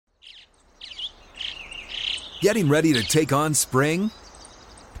Getting ready to take on spring?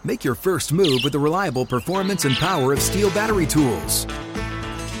 Make your first move with the reliable performance and power of Steel battery tools.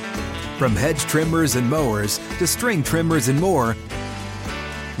 From hedge trimmers and mowers to string trimmers and more,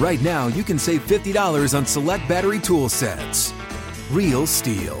 right now you can save $50 on select battery tool sets. Real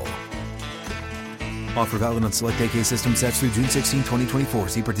Steel. Offer valid on select AK system sets through June 16, 2024.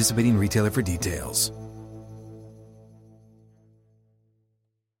 See participating retailer for details.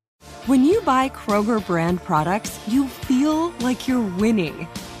 When you buy Kroger brand products, you feel like you're winning.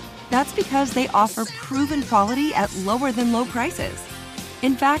 That's because they offer proven quality at lower than low prices.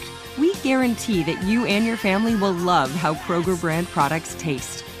 In fact, we guarantee that you and your family will love how Kroger brand products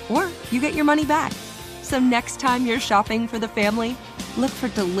taste, or you get your money back. So next time you're shopping for the family, look for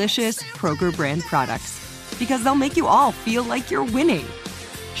delicious Kroger brand products, because they'll make you all feel like you're winning.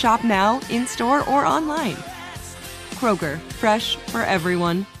 Shop now, in-store, or online. Kroger, fresh for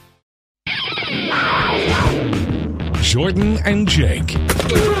everyone. Jordan and Jake.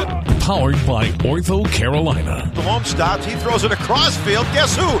 Powered by Ortho Carolina. DeLome stops. He throws it across field.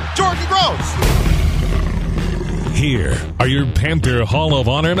 Guess who? Jordan Gross. Here are your Panther Hall of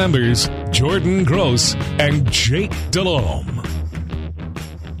Honor members, Jordan Gross and Jake DeLome.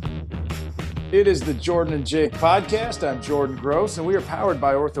 It is the Jordan and Jake podcast. I'm Jordan Gross, and we are powered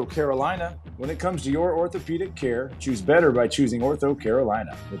by Ortho Carolina. When it comes to your orthopedic care, choose better by choosing Ortho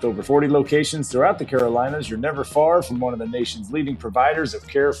Carolina. With over 40 locations throughout the Carolinas, you're never far from one of the nation's leading providers of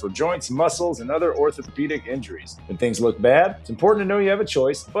care for joints, muscles, and other orthopedic injuries. When things look bad, it's important to know you have a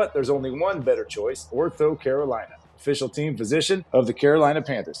choice, but there's only one better choice, Ortho Carolina, official team physician of the Carolina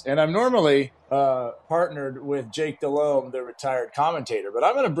Panthers. And I'm normally partnered with Jake Delhomme, the retired commentator, but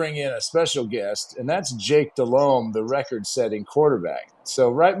I'm going to bring in a special guest, and that's Jake Delhomme, the record-setting quarterback.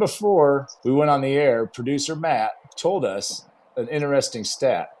 So right before we went on the air, producer Matt told us an interesting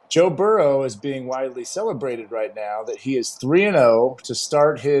stat. Joe Burrow is being widely celebrated right now that he is 3-0 to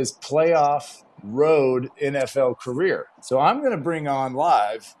start his playoff road NFL career. So I'm going to bring on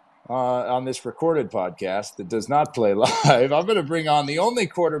live on this recorded podcast that does not play live. I'm going to bring on the only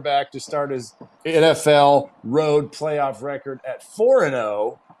quarterback to start his NFL road playoff record at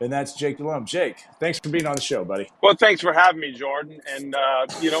 4-0, and that's Jake Delhomme. Jake, thanks for being on the show, buddy. Well, thanks for having me, Jordan. And,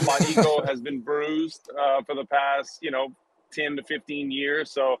 my ego has been bruised for the past, 10 to 15 years.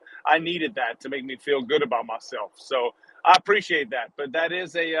 So I needed that to make me feel good about myself. So I appreciate that. But that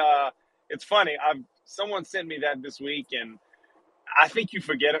is it's funny. Someone sent me that this week, and I think you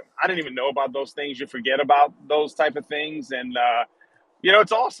forget it. I didn't even know about those things. You forget about those type of things. And,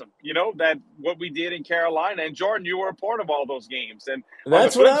 it's awesome, that what we did in Carolina. And, Jordan, you were a part of all those games. And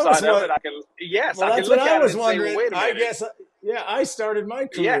that's on the what flip I was side of it, I can look at it and say, well, wait a minute. I started my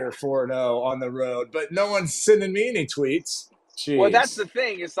career 4-0 on the road, but no one's sending me any tweets. Jeez. Well, that's the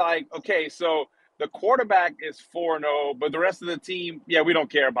thing. It's like, okay, so the quarterback is 4-0, but the rest of the team, we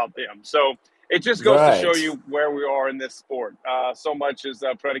don't care about them. So it just goes to show you where we are in this sport. So much is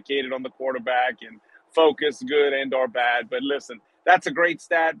predicated on the quarterback and focus, good and or bad. But listen, that's a great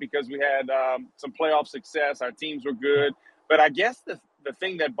stat because we had some playoff success. Our teams were good. But I guess the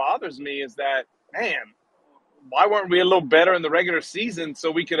thing that bothers me is that, man, why weren't we a little better in the regular season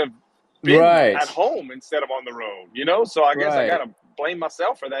so we could have been at home instead of on the road, So I guess I got to blame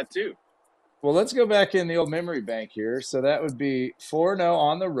myself for that too. Well, let's go back in the old memory bank here. So that would be 4-0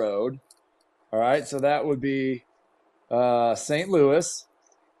 on the road. All right, so that would be St. Louis.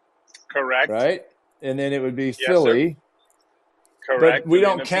 Correct. Right? And then it would be Philly. Sir. Correct. But we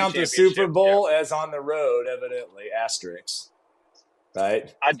don't count the Super Bowl as on the road, evidently, asterisk.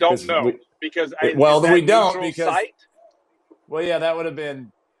 Right? I don't know. Because we don't because site? Well, yeah, that would have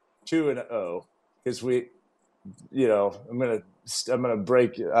been 2-0 because we, I'm gonna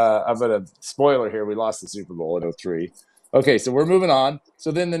break. I'm gonna spoiler here. We lost the Super Bowl in 2003. Okay, so we're moving on.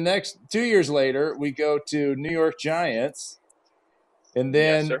 So then the next 2 years later, we go to New York Giants, and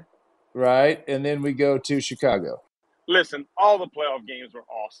then and then we go to Chicago. Listen, all the playoff games were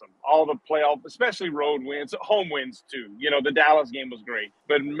awesome. All the playoff, especially road wins, home wins too. The Dallas game was great.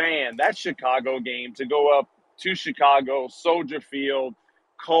 But, man, that Chicago game, to go up to Chicago, Soldier Field,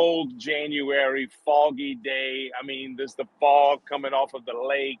 cold January, foggy day. I mean, there's the fog coming off of the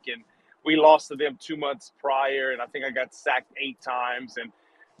lake, and we lost to them 2 months prior, and I think I got sacked 8 times.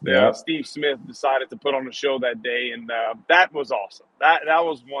 And Steve Smith decided to put on a show that day, and that was awesome. That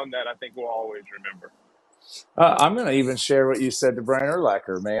was one that I think we'll always remember. I'm going to even share what you said to Brian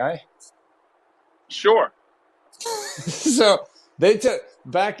Urlacher. May I? Sure. So they took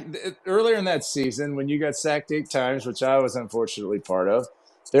back earlier in that season when you got sacked 8 times, which I was unfortunately part of.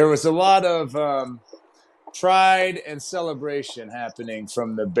 There was a lot of pride and celebration happening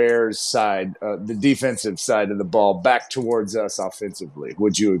from the Bears side, the defensive side of the ball, back towards us offensively.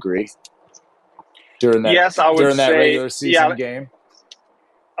 Would you agree? Yes, I would during that say, regular season game.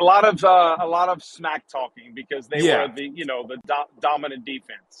 A lot of smack talking because they were the dominant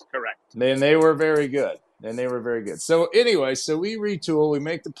defense. Correct. And they were very good. So anyway, we retool. We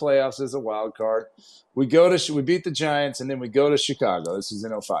make the playoffs as a wild card. We beat the Giants, and then we go to Chicago. This is in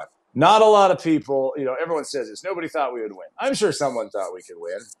 2005. Not a lot of people, everyone says this. Nobody thought we would win. I'm sure someone thought we could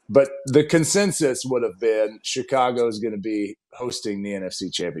win, but the consensus would have been Chicago is going to be hosting the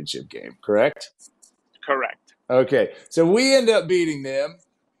NFC Championship game. Correct? Correct. Okay, so we end up beating them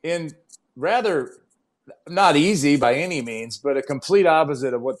in rather not easy by any means, but a complete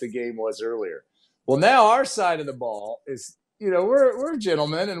opposite of what the game was earlier. Well, now our side of the ball is, we're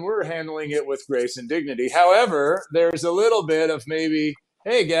gentlemen and we're handling it with grace and dignity. However, there's a little bit of maybe,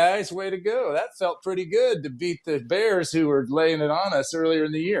 hey guys, way to go. That felt pretty good to beat the Bears who were laying it on us earlier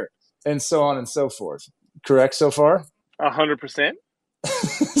in the year, and so on and so forth. Correct so far? 100%.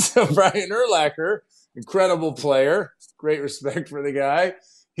 So Brian Urlacher, incredible player, great respect for the guy.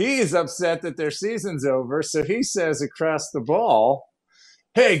 He's upset that their season's over, so he says across the ball,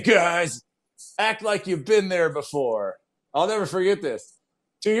 hey guys, act like you've been there before. I'll never forget this.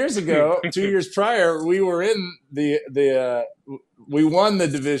 2 years ago, 2 years prior, we were in we won the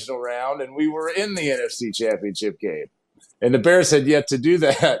divisional round, and we were in the NFC Championship game. And the Bears had yet to do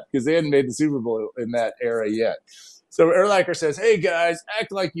that because they hadn't made the Super Bowl in that era yet. So Urlacher says, hey guys,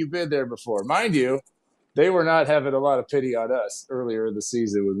 act like you've been there before. Mind you, they were not having a lot of pity on us earlier in the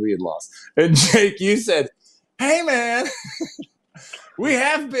season when we had lost. And Jake, you said, hey man, we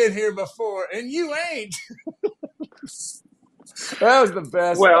have been here before and you ain't. That was the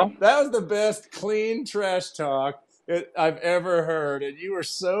best. Well, that was the best clean trash talk I've ever heard. And you were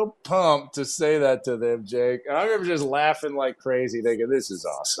so pumped to say that to them, Jake. And I remember just laughing like crazy, thinking, this is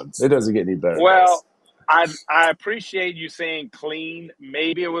awesome. It doesn't get any better. Well, I appreciate you saying clean.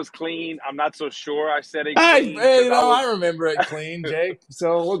 Maybe it was clean. I'm not so sure. I said it clean. I remember it clean, Jake.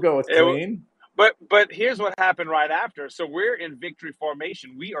 So we'll go with clean. But here's what happened right after. So we're in victory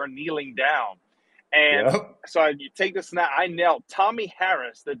formation. We are kneeling down. And so you take the snap. I knelt. Tommy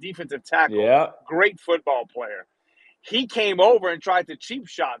Harris, the defensive tackle, great football player. He came over and tried to cheap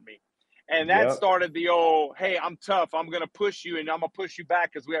shot me. And that started the old, hey, I'm tough. I'm going to push you, and I'm going to push you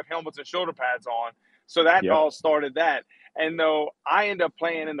back because we have helmets and shoulder pads on. So that all started that. And though I ended up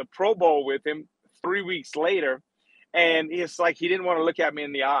playing in the Pro Bowl with him 3 weeks later, and it's like he didn't want to look at me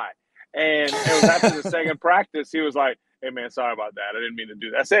in the eye. And it was after the second practice, he was like, hey, man, sorry about that. I didn't mean to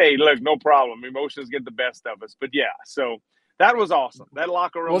do that. I said, hey, look, no problem. Emotions get the best of us. But, so that was awesome. That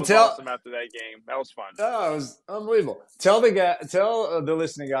locker room was awesome after that game. That was fun. Oh, it was unbelievable. Tell the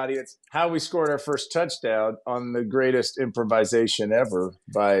listening audience how we scored our first touchdown on the greatest improvisation ever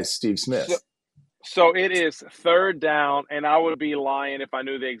by Steve Smith. So it is third down, and I would be lying if I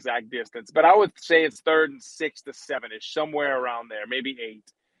knew the exact distance. But I would say it's 3rd and 6 to 7-ish, somewhere around there, maybe 8.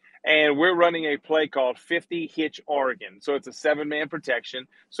 And we're running a play called 50 Hitch Oregon. So it's a 7-man protection.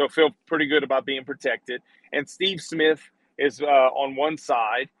 So feel pretty good about being protected. And Steve Smith is on one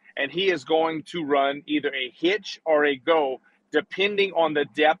side, and he is going to run either a hitch or a go, depending on the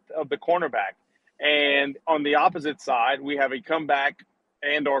depth of the cornerback. And on the opposite side, we have a comeback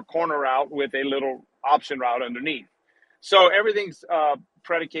and or corner route with a little option route underneath. So everything's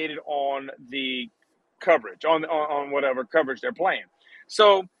predicated on the coverage, on whatever coverage they're playing.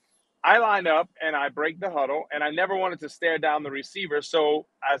 So I line up and I break the huddle, and I never wanted to stare down the receiver. So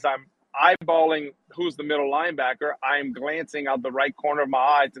as I'm eyeballing who's the middle linebacker, I'm glancing out the right corner of my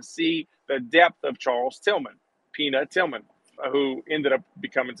eye to see the depth of Charles Tillman, Peanut Tillman, who ended up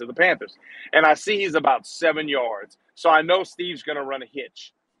becoming to the Panthers. And I see he's about 7 yards. So I know Steve's going to run a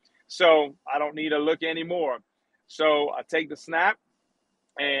hitch. So I don't need to look anymore. So I take the snap,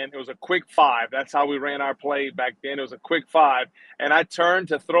 and it was a quick 5. That's how we ran our play back then. It was a quick 5. And I turned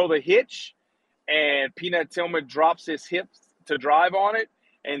to throw the hitch, and Peanut Tillman drops his hips to drive on it.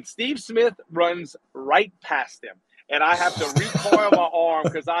 And Steve Smith runs right past him. And I have to recoil my arm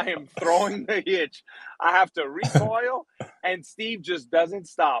because I am throwing the hitch. I have to recoil, and Steve just doesn't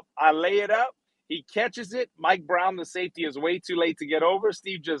stop. I lay it up. He catches it. Mike Brown, the safety, is way too late to get over.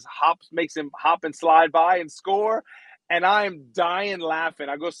 Steve just makes him hop and slide by and score. And I am dying laughing.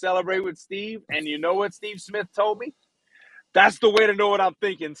 I go celebrate with Steve. And you know what Steve Smith told me? That's the way to know what I'm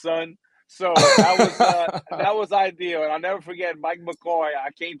thinking, son. So that was ideal. And I'll never forget Mike McCoy.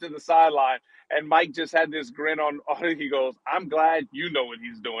 I came to the sideline, and Mike just had this grin on it. He goes, "I'm glad you know what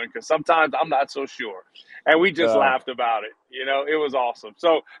he's doing, because sometimes I'm not so sure." And we just laughed about it. It was awesome.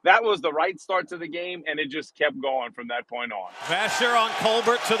 So that was the right start to the game, and it just kept going from that point on. Vasher on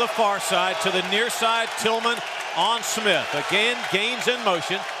Colbert to the far side, to the near side. Tillman on Smith. Again, gains in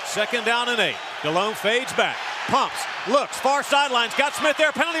motion. 2nd down and 8. Delhomme fades back. Pumps, looks, far sidelines, got Smith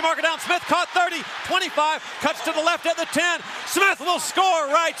there, penalty marker down, Smith caught 30, 25, cuts to the left at the 10, Smith will score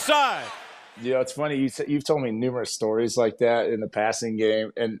right side. It's funny, you've told me numerous stories like that in the passing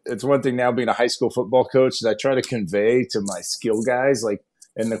game, and it's one thing now being a high school football coach that I try to convey to my skill guys, like,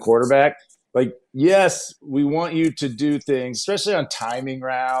 and the quarterback, like, yes, we want you to do things, especially on timing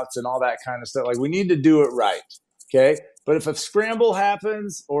routes and all that kind of stuff, like, we need to do it right, okay? But if a scramble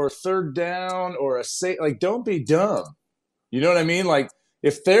happens or a 3rd down or don't be dumb. You know what I mean? Like,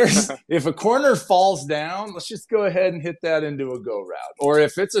 if a corner falls down, let's just go ahead and hit that into a go route. Or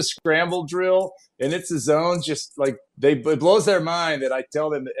if it's a scramble drill and it's a zone, just like it blows their mind that I tell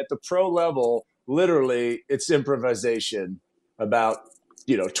them that at the pro level, literally it's improvisation about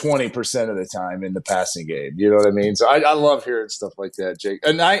 20% of the time in the passing game. You know what I mean? So I love hearing stuff like that, Jake.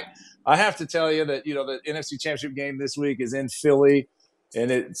 And I have to tell you that, the NFC Championship game this week is in Philly,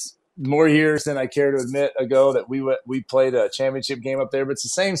 and it's more years than I care to admit ago that we played a championship game up there. But it's the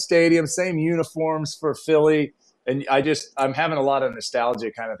same stadium, same uniforms for Philly, and I'm having a lot of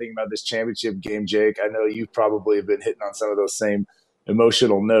nostalgia kind of thinking about this championship game, Jake. I know you probably have been hitting on some of those same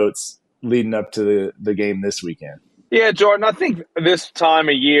emotional notes leading up to the game this weekend. Yeah, Jordan, I think this time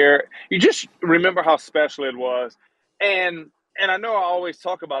of year, you just remember how special it was. And I know I always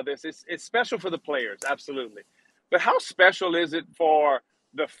talk about this. It's special for the players, absolutely. But how special is it for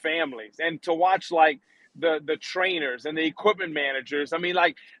the families and to watch, like, the trainers and the equipment managers? I mean,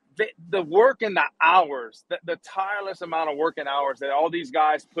 like, the work and the hours, the tireless amount of work and hours that all these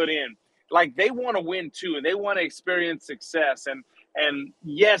guys put in. Like, they want to win too, and they want to experience success. And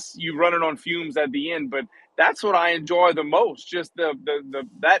yes, you run it on fumes at the end, but that's what I enjoy the most. Just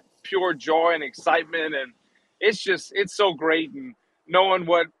that pure joy and excitement, and it's so great. And knowing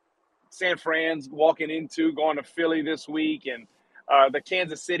what San Fran's walking into, going to Philly this week, and the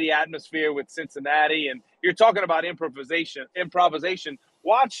Kansas City atmosphere with Cincinnati, and you're talking about improvisation.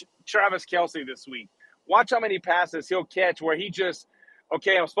 Watch Travis Kelce this week. Watch how many passes he'll catch where he just,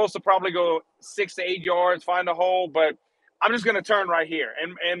 okay, I'm supposed to probably go 6 to 8 yards, find a hole, but I'm just going to turn right here.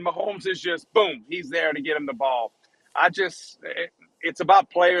 And Mahomes is just, boom, he's there to get him the ball. It's about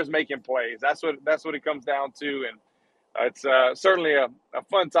players making plays. That's what it comes down to. And it's certainly a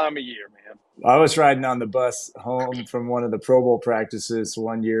fun time of year, man. I was riding on the bus home from one of the Pro Bowl practices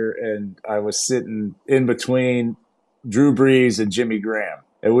one year, and I was sitting in between Drew Brees and Jimmy Graham.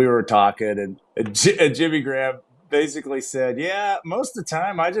 And we were talking, and Jimmy Graham basically said, yeah, most of the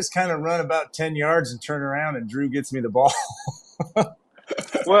time I just kind of run about 10 yards and turn around and Drew gets me the ball.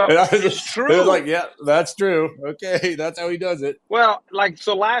 Well, it's true. It was like, yeah, that's true. Okay, that's how he does it. Well,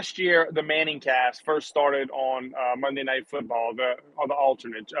 so last year, the Manning cast first started on Monday Night Football, on the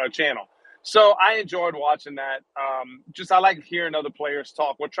alternate channel. So I enjoyed watching that. I like hearing other players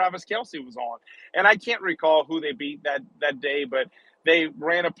talk. What Travis Kelce was on. And I can't recall who they beat that day, but they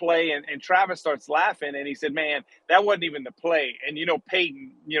ran a play, and Travis starts laughing, and he said, man, that wasn't even the play. And,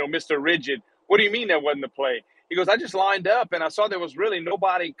 Peyton, Mr. Rigid, what do you mean that wasn't the play? He goes, I just lined up, and I saw there was really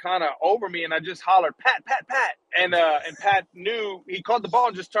nobody kind of over me, and I just hollered, Pat, Pat, Pat. And Pat knew, he caught the ball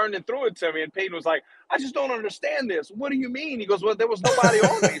and just turned and threw it to me, and Peyton was like, I just don't understand this. What do you mean? He goes, well, there was nobody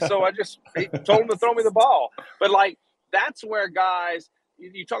on me, so I just told him to throw me the ball. But, that's where guys,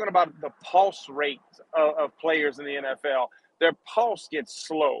 you're talking about the pulse rate of players in the NFL. Their pulse gets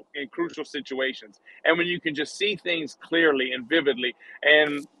slow in crucial situations. And when you can just see things clearly and vividly,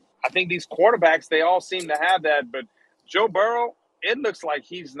 and I think these quarterbacks, they all seem to have that. But Joe Burrow, it looks like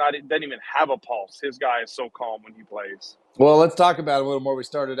doesn't even have a pulse. His guy is so calm when he plays. Well, let's talk about it a little more. We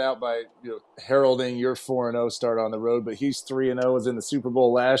started out by heralding your 4-0 start on the road, but he's 3-0, was in the Super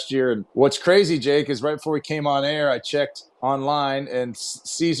Bowl last year. And what's crazy, Jake, is right before we came on air, I checked online, and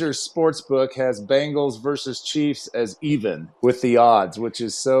Caesars Sportsbook has Bengals versus Chiefs as even with the odds, which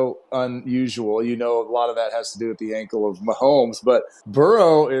is so unusual. A lot of that has to do with the ankle of Mahomes, but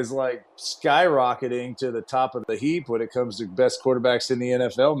Burrow is skyrocketing to the top of the heap when it comes to best quarterbacks in the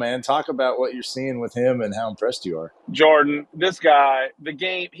NFL, man. Talk about what you're seeing with him and how impressed you are. Jordan, this guy, the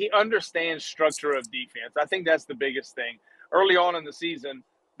game, he understands structure of defense. I think that's the biggest thing. Early on in the season,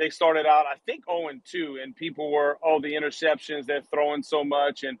 they started out, I think, 0-2, and people were, the interceptions, they're throwing so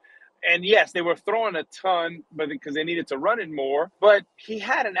much. And And yes, they were throwing a ton, but because they needed to run it more. But he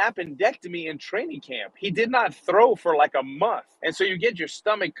had an appendectomy in training camp. He did not throw for like a month. And so you get your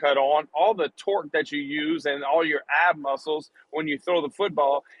stomach cut on, all the torque that you use and all your ab muscles when you throw the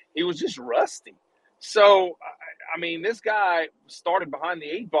football. He was just rusty. So, I mean, this guy started behind the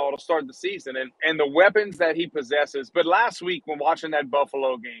 8 ball to start the season, and the weapons that he possesses. But last week when watching that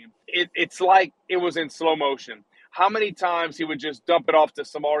Buffalo game, it's like it was in slow motion. How many times he would just dump it off to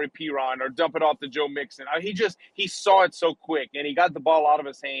Samari Piron or dump it off to Joe Mixon. He saw it so quick, and he got the ball out of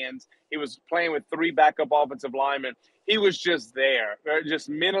his hands. He was playing with 3 backup offensive linemen. He was just there, just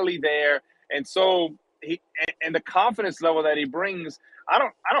mentally there. And so and the confidence level that he brings, I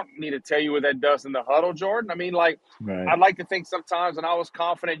don't need to tell you what that does in the huddle, Jordan. I mean, like, right. I'd like to think sometimes when I was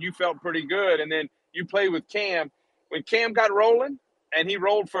confident, you felt pretty good. And then you play with Cam. When Cam got rolling, and he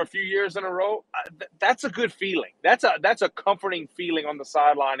rolled for a few years in a row, that's a good feeling. That's a comforting feeling on the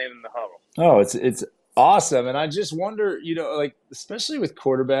sideline and in the huddle. Oh, it's awesome. And I just wonder, like, especially with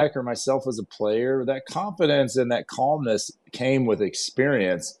quarterback or myself as a player, that confidence and that calmness came with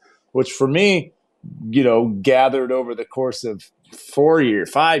experience, which for me, gathered over the course of 4 years,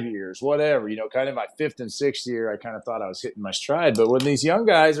 5 years, whatever, kind of my 5th and 6th year, I kind of thought I was hitting my stride. But when these young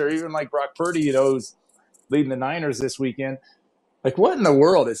guys, or even like Brock Purdy, who's leading the Niners this weekend, like, what in the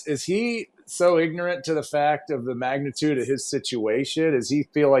world? Is he so ignorant to the fact of the magnitude of his situation? Does he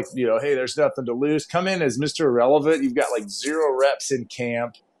feel like, hey, there's nothing to lose? Come in as Mr. Irrelevant. You've got like 0 reps in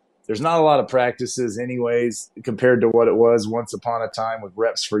camp. There's not a lot of practices anyways compared to what it was once upon a time with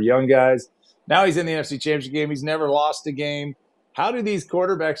reps for young guys. Now he's in the NFC Championship game. He's never lost a game. How do these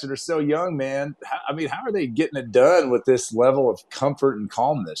quarterbacks that are so young, man, how are they getting it done with this level of comfort and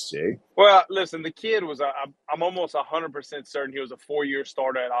calmness, Jake? Well, listen, the kid was I'm almost 100% certain he was a 4-year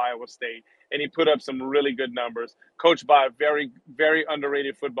starter at Iowa State, and he put up some really good numbers, coached by a very, very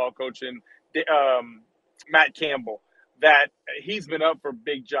underrated football coach in Matt Campbell, that he's been up for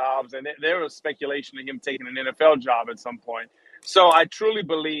big jobs, and there was speculation of him taking an NFL job at some point. So I truly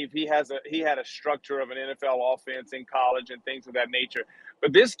believe he had a structure of an NFL offense in college and things of that nature.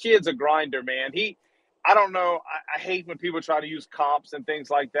 But this kid's a grinder, man. I don't know. I hate when people try to use comps and things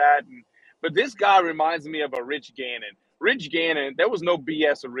like that. But this guy reminds me of a Rich Gannon. Rich Gannon, there was no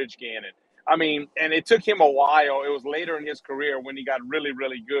BS of Rich Gannon. I mean, and it took him a while. It was later in his career when he got really,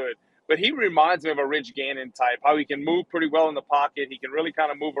 really good. But he reminds me of a Rich Gannon type, how he can move pretty well in the pocket. He can really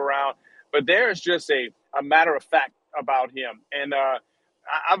kind of move around. But there's just a matter of fact about him. And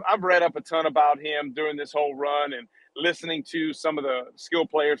I've read up a ton about him during this whole run and listening to some of the skill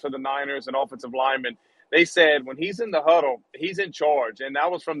players for the Niners and offensive linemen. They said when he's in the huddle, he's in charge. And that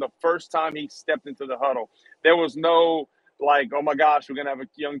was from the first time he stepped into the huddle. There was no like, oh my gosh, we're going to have a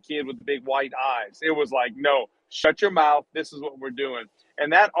young kid with big white eyes. It was like, no, shut your mouth. This is what we're doing.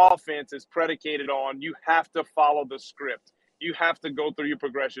 And that offense is predicated on you have to follow the script. You have to go through your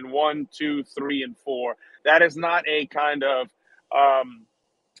progression 1, 2, 3, and 4. That is not a kind of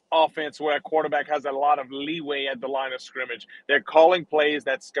offense where a quarterback has a lot of leeway at the line of scrimmage. They're calling plays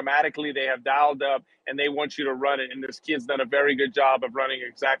that schematically they have dialed up, and they want you to run it. And this kid's done a very good job of running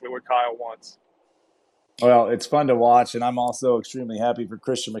exactly what Kyle wants. Well, it's fun to watch, and I'm also extremely happy for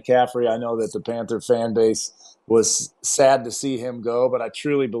Christian McCaffrey. I know that the Panther fan base was sad to see him go, but I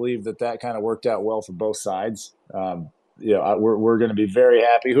truly believe that kind of worked out well for both sides. We're going to be very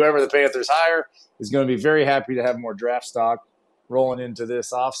happy. Whoever the Panthers hire is going to be very happy to have more draft stock rolling into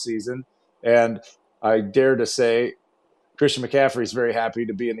this offseason. And I dare to say Christian McCaffrey is very happy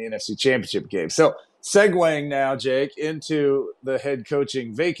to be in the NFC Championship game. So segueing now, Jake, into the head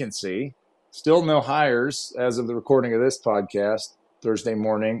coaching vacancy. Still no hires as of the recording of this podcast Thursday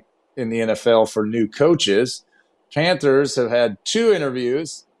morning in the NFL for new coaches. Panthers have had 2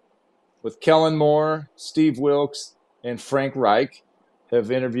 interviews with Kellen Moore, Steve Wilks, and Frank Reich. Have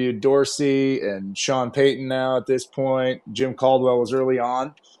interviewed Dorsey and Sean Payton now at this point. Jim Caldwell was early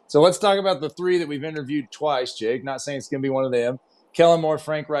on. So let's talk about the 3 that we've interviewed twice, Jake. Not saying it's going to be one of them. Kellen Moore,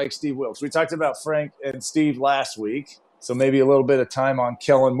 Frank Reich, Steve Wilks. We talked about Frank and Steve last week, so maybe a little bit of time on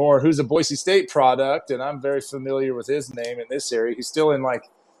Kellen Moore, who's a Boise State product, and I'm very familiar with his name in this area. He still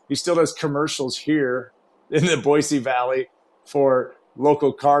does commercials here in the Boise Valley for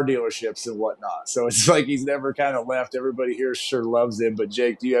local car dealerships and whatnot. So it's like he's never kind of left. Everybody here sure loves him. But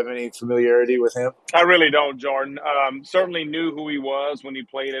Jake, do you have any familiarity with him? I really don't, Jordan. Certainly knew who he was when he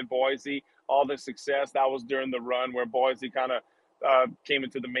played at Boise. All the success, that was during the run where Boise kind of came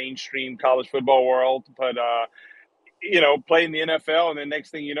into the mainstream college football world. But, played in the NFL, and then next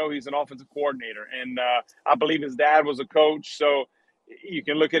thing you know, he's an offensive coordinator. And I believe his dad was a coach. So you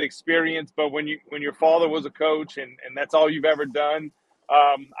can look at experience. But when your father was a coach and that's all you've ever done,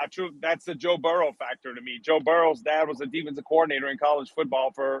 That's the Joe Burrow factor to me. Joe Burrow's dad was a defensive coordinator in college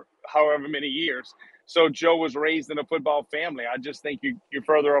football for however many years. So Joe was raised in a football family. I just think you're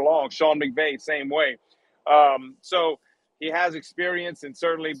further along. Sean McVay, same way. So he has experience, and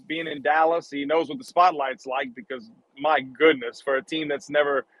certainly being in Dallas, he knows what the spotlight's like because, my goodness, for a team that's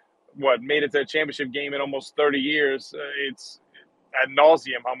never, made it to a championship game in almost 30 years, it's ad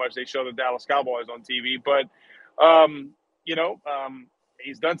nauseum how much they show the Dallas Cowboys on TV. But,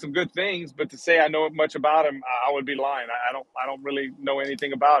 he's done some good things, but to say I know much about him, I would be lying. I don't really know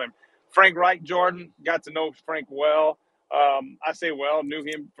anything about him. Frank Reich, Jordan, got to know Frank well. Knew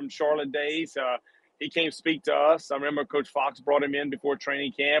him from Charlotte days. He came speak to us. I remember Coach Fox brought him in before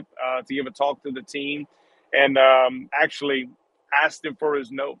training camp to give a talk to the team, and actually asked him for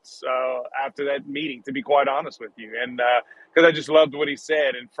his notes after that meeting, to be quite honest with you. And because I just loved what he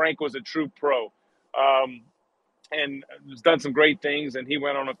said, and Frank was a true pro. And has done some great things, and he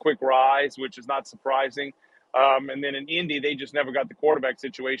went on a quick rise, which is not surprising. And then in Indy, they just never got the quarterback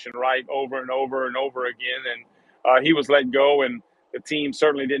situation right over and over and over again. And he was let go, and the team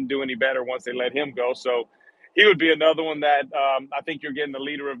certainly didn't do any better once they let him go. So he would be another one that I think you're getting the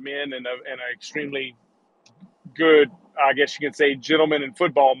leader of men and an extremely good, I guess you can say, gentleman in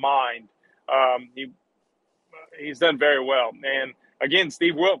football mind. He's done very well. And again,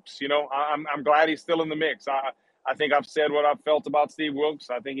 Steve Wilks, I'm glad he's still in the mix. I think I've said what I've felt about Steve Wilks.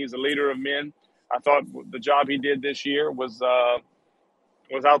 I think he's a leader of men. I thought the job he did this year was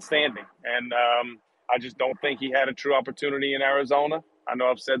outstanding. And I just don't think he had a true opportunity in Arizona. I know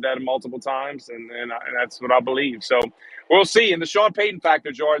I've said that multiple times, and that's what I believe. So we'll see. And the Sean Payton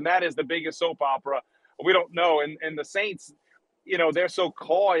factor, Jordan, that is the biggest soap opera. We don't know. And the Saints, they're so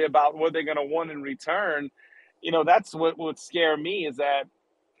coy about what they're going to want in return. That's what would scare me, is that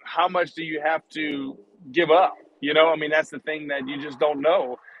how much do you have to give up? That's the thing that you just don't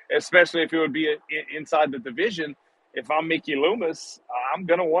know, especially if it would be inside the division. If I'm Mickey Loomis, I'm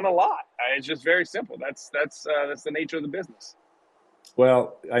going to want a lot. It's just very simple. That's the nature of the business.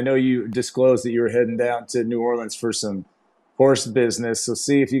 Well, I know you disclosed that you were heading down to New Orleans for some horse business. So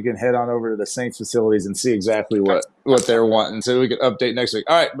see if you can head on over to the Saints facilities and see exactly what they're wanting, so we can update next week.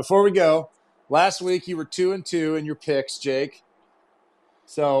 All right, before we go, last week you were 2-2 in your picks, Jake.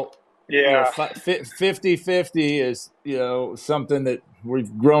 So yeah, 50-50 is something that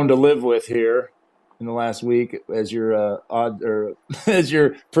we've grown to live with here in the last week as your as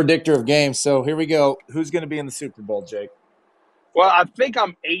your predictor of games. So here we go. Who's going to be in the Super Bowl, Jake? Well, I think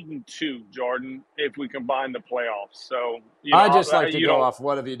I'm 8-2, Jordan, if we combine the playoffs. So I just like to go off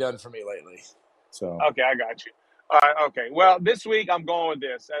what have you done for me lately. So okay, I got you. All right, okay. Well, this week I'm going with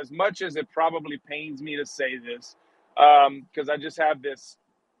this. As much as it probably pains me to say this, because I just have this,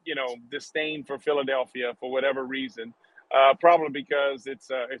 disdain for Philadelphia for whatever reason. Probably because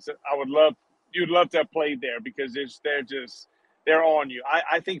you'd love to have played there because they're on you.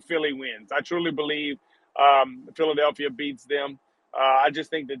 I think Philly wins. I truly believe Philadelphia beats them. I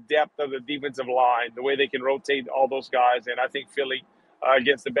just think the depth of the defensive line, the way they can rotate all those guys, and I think Philly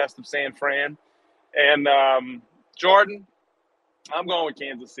gets the best of San Fran. And Jordan, I'm going with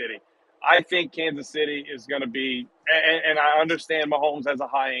Kansas City. I think Kansas City is going to be, and I understand Mahomes has a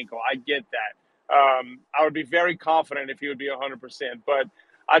high ankle. I get that. I would be very confident if he would be 100%. But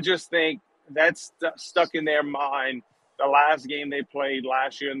I just think that's stuck in their mind. The last game they played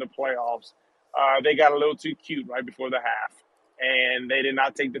last year in the playoffs, they got a little too cute right before the half. And they did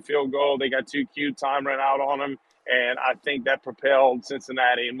not take the field goal. They got too cute. Time ran out on them. And I think that propelled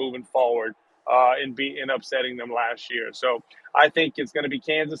Cincinnati in moving forward in upsetting them last year. So I think it's going to be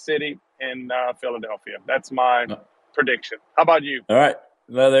Kansas City and Philadelphia. That's my prediction. How about you? All right.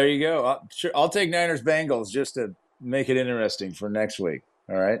 Well, there you go. I'll take Niners-Bengals just to make it interesting for next week.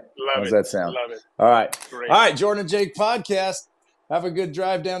 All right? How does that sound? Love it. All right. Great. All right, Jordan and Jake podcast. Have a good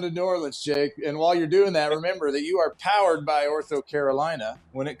drive down to New Orleans, Jake. And while you're doing that, remember that you are powered by Ortho Carolina.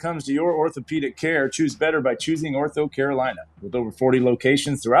 When it comes to your orthopedic care, choose better by choosing Ortho Carolina. With over 40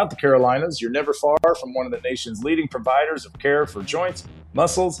 locations throughout the Carolinas, you're never far from one of the nation's leading providers of care for joints,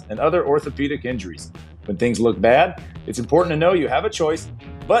 muscles, and other orthopedic injuries. When things look bad, it's important to know you have a choice,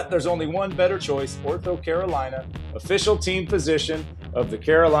 but there's only one better choice, Ortho Carolina, official team physician of the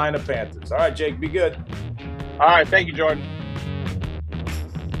Carolina Panthers. All right, Jake, be good. All right, thank you, Jordan.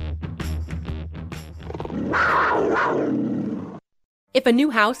 If a new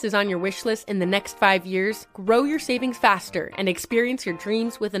house is on your wish list in the next 5 years, grow your savings faster and experience your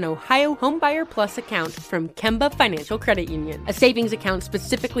dreams with an Ohio Homebuyer Plus account from Kemba Financial Credit Union. A savings account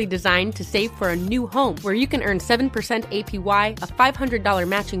specifically designed to save for a new home where you can earn 7% APY, a $500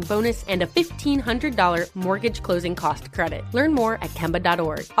 matching bonus, and a $1,500 mortgage closing cost credit. Learn more at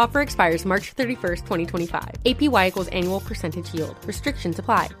Kemba.org. Offer expires March 31st, 2025. APY equals annual percentage yield. Restrictions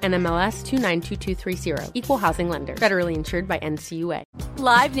apply. NMLS 292230. Equal housing lender. Federally insured by NCUA.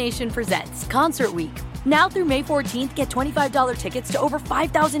 Live Nation presents Concert Week. Now through May 14th, get $25 tickets to over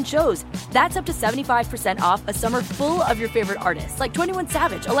 5,000 shows. That's up to 75% off a summer full of your favorite artists like 21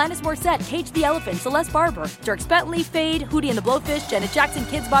 Savage, Alanis Morissette, Cage the Elephant, Celeste Barber, Dierks Bentley, Fade, Hootie and the Blowfish, Janet Jackson,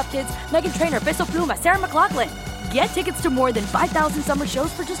 Kidz Bop Kids, Meghan Trainor, Peso Pluma, Sarah McLachlan. Get tickets to more than 5,000 summer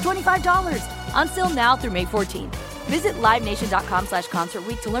shows for just $25. Until now through May 14th. Visit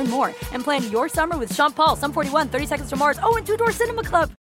livenation.com/concertweek to learn more and plan your summer with Sean Paul, Sum 41, 30 Seconds to Mars, and Two Door Cinema Club.